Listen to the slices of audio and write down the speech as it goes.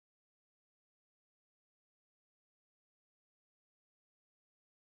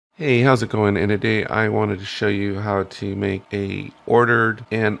Hey, how's it going? And today I wanted to show you how to make a ordered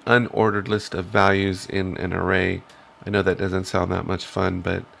and unordered list of values in an array. I know that doesn't sound that much fun,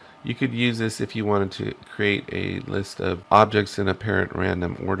 but you could use this if you wanted to create a list of objects in apparent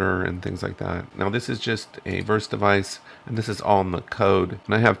random order and things like that. Now this is just a verse device, and this is all in the code.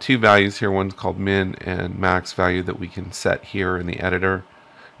 And I have two values here, one's called min and max value that we can set here in the editor.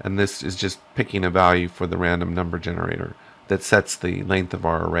 And this is just picking a value for the random number generator that sets the length of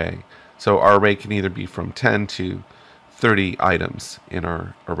our array. So our array can either be from 10 to 30 items in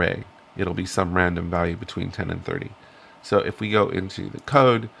our array. It'll be some random value between 10 and 30. So if we go into the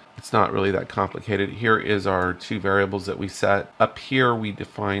code, it's not really that complicated. Here is our two variables that we set. Up here we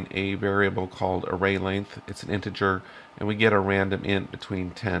define a variable called array length. It's an integer, and we get a random int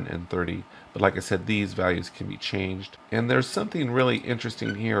between 10 and 30. But like I said, these values can be changed. And there's something really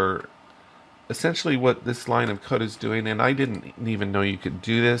interesting here. Essentially what this line of code is doing, and I didn't even know you could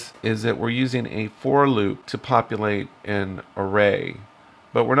do this, is that we're using a for loop to populate an array.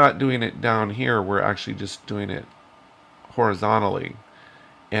 But we're not doing it down here, we're actually just doing it horizontally.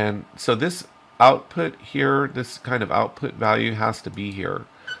 And so this output here, this kind of output value has to be here.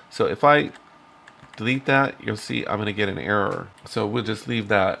 So if I delete that, you'll see I'm going to get an error. So we'll just leave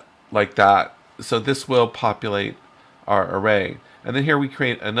that like that. So this will populate our array. And then here we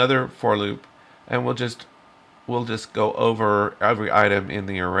create another for loop, and we'll just go over every item in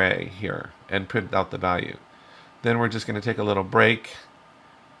the array here and print out the value. Then we're just going to take a little break,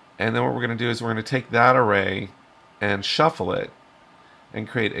 and then what we're going to do is we're going to take that array and shuffle it and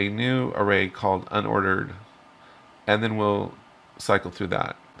create a new array called unordered, and then we'll cycle through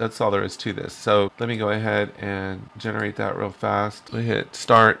that. That's all there is to this. So let me go ahead and generate that real fast. We hit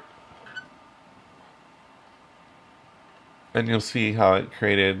start, and you'll see how it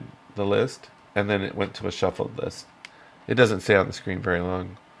created the list, and then it went to a shuffled list. It doesn't stay on the screen very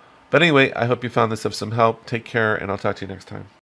long. But anyway, I hope you found this of some help. Take care, and I'll talk to you next time.